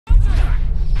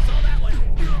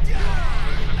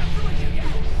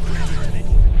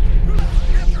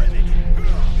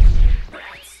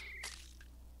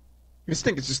This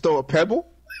nigga just throw a pebble?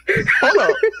 Hold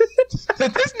up.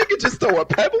 Did this nigga just throw a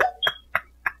pebble?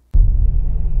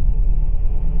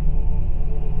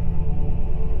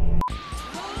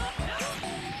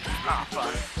 Oh,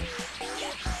 fuck.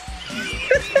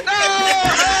 No!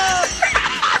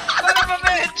 Son of a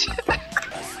bitch!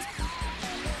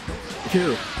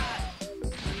 Two.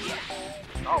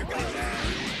 Oh,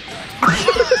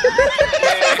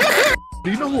 Do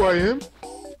you know who I am?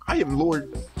 I am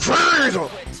Lord Fraser!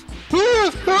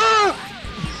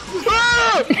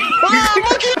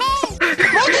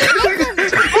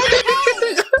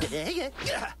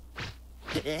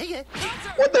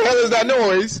 What the hell is that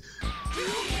noise?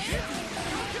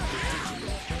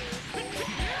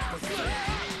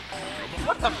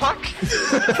 what the fuck?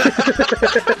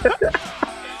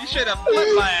 You should have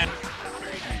flipped my ass.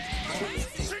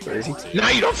 Where is he? Now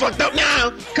you done fucked up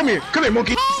now! Come here,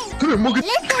 monkey! Come here, monkey!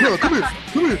 No, come here!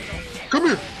 Come here! Come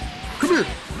here! Come here!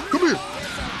 Come here!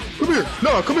 Come here!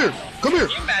 No, come here! Come here! Can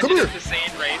you Come imagine here! if the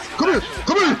sand race? Come here!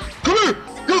 Come here! Come here!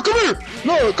 No, come here!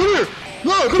 No, come here!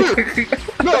 No, come here!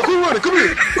 No, quit running! Come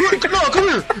here! No, come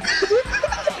here!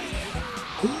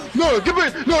 No, get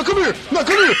back! No, come here! No,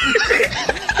 come here!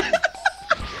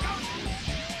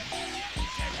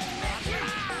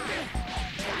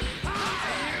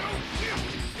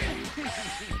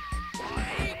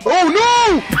 Oh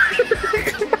no!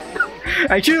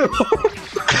 I chew!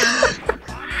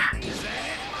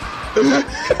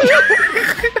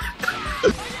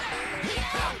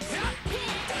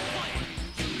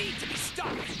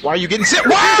 Why are you getting sick?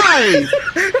 Why?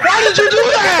 Why did you do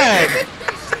that?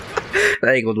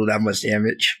 That ain't gonna do that much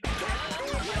damage.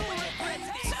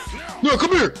 No,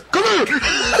 come here! Come here!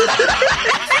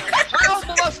 Child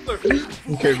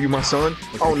molester! Okay, you my son.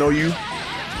 I don't know you.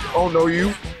 I don't know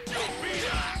you.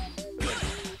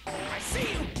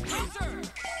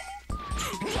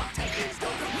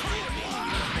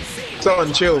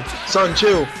 Son, chill. Son,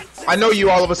 chill. I know you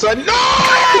all of a sudden.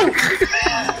 No!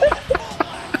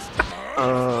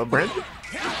 Brandon?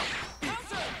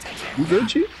 You good,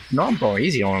 Chief? No, I'm going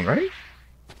easy on him, right?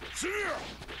 You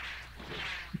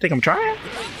think I'm trying?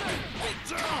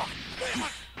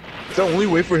 It's the only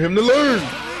way for him to learn.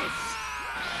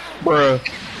 Bruh.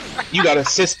 You got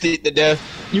assisted to death.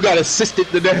 You got assisted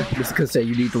to death. Just could say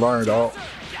you need to learn, dog.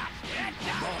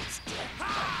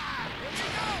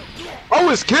 I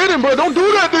was kidding, bro. Don't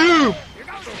do that to him.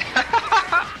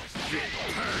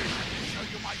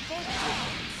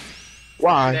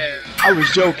 Why? Yeah. I was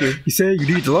joking. You said you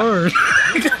need to learn.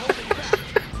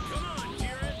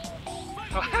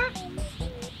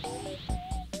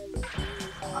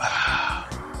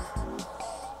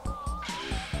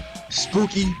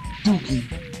 Spooky dookie.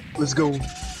 Let's go.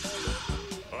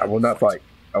 I will not fight.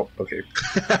 Oh, okay.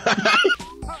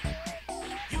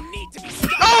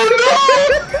 Oh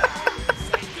no!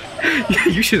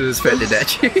 You should have suspended that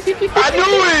shit. I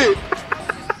knew it!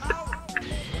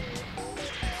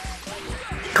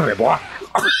 Come here, boy.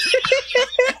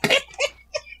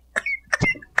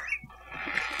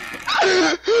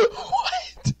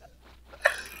 What?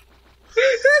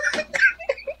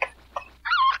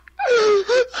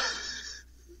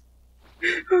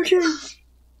 Okay.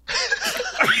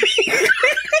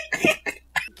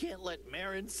 Can't let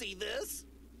Marin see this.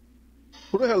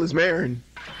 Who the hell is Marin?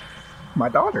 My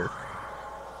daughter.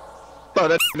 Thought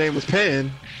that name was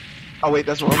Pan. Oh wait,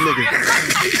 that's wrong nigga.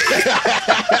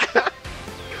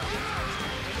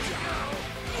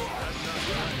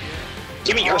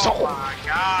 Give me your soul. Oh my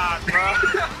god, bro.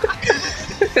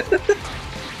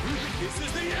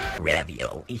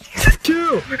 Ravioli.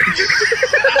 Chill.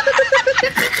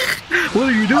 What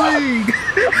are you doing?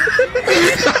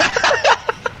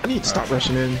 I need to stop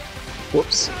rushing in.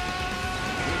 Whoops.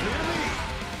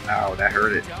 Ow, that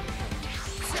hurt it.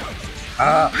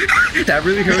 That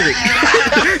really hurt it.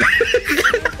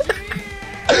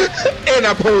 And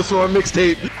I posed for a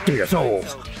mixtape. Give me your soul.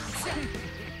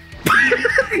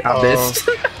 I missed.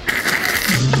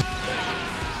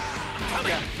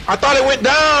 I thought it went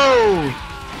down.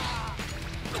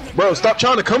 Bro, stop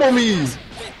trying to come on me.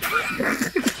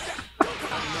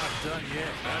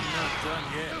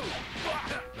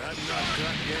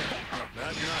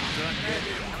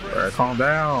 Alright, calm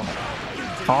down.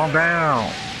 Calm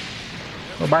down.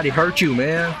 Nobody hurt you,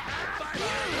 man.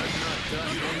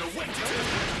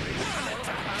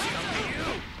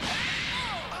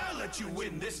 I'll let you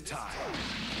win this time.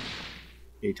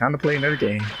 Hey, time to play another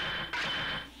game.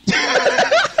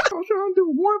 I was trying to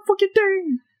do one fucking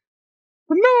thing.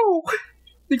 But no!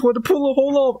 They going to pull a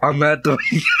whole off. I'm not doing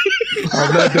it.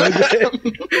 I'm not doing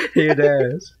it. Here it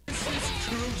is.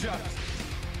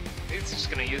 It's He's just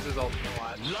gonna use his ultimate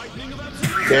watch.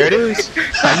 There it is.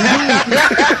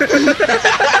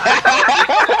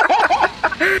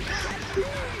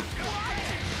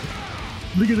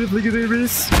 Look at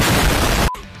this.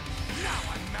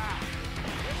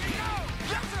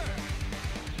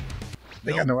 I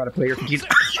think I know how to play her computer.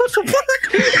 What the fuck?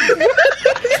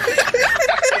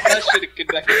 That should have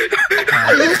connected.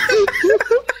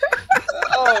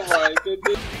 Oh my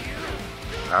goodness.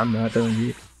 I'm not done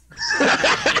yet.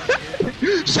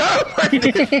 Shut up right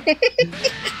there.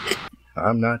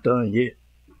 I'm not done yet.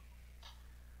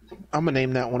 I'm gonna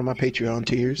name that one of my Patreon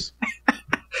tiers.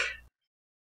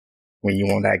 When you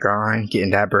want that grind, getting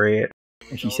that bread,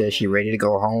 and she says she ready to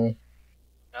go home.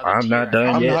 I'm not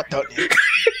done I'm yet. not done yet.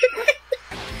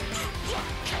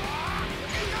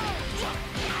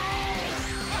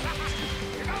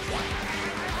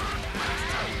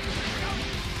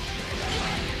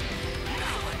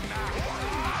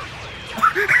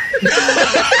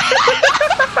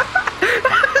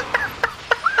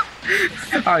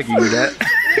 I'll give you that.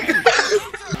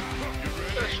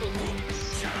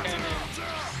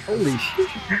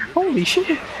 Holy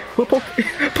shit! Put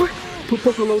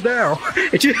Piccolo down. Why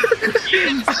did I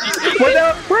do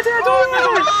that?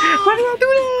 Why did I do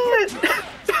that?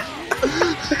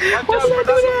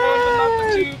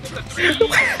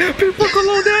 Put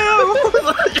Piccolo down.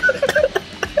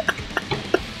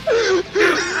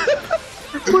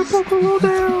 Put Piccolo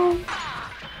down.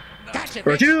 Gotcha,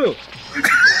 you.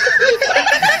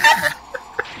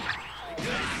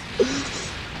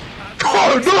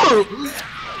 Oh no!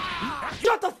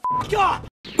 Shut the f up!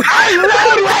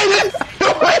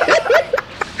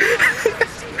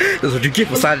 That's what you get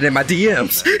for sliding in my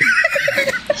DMs.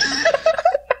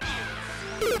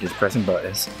 Just pressing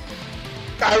buttons.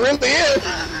 I really am.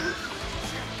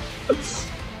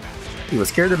 He was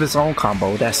scared of his own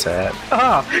combo. That's sad.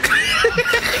 Ah.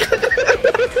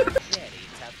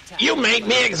 You make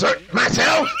me exert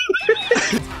myself.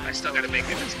 I still gotta make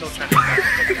it. I'm still trying to.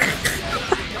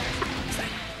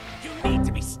 You need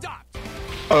to be stopped.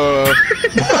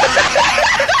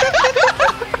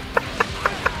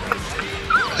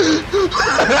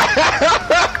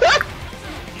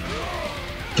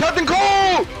 Captain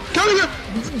Cole!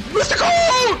 Mr.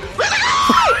 Cole! Mr.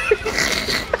 Cole!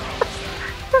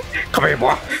 Come here,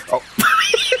 boy. Oh.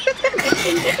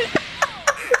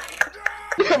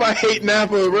 Damn, I hate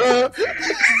Nappa, bro.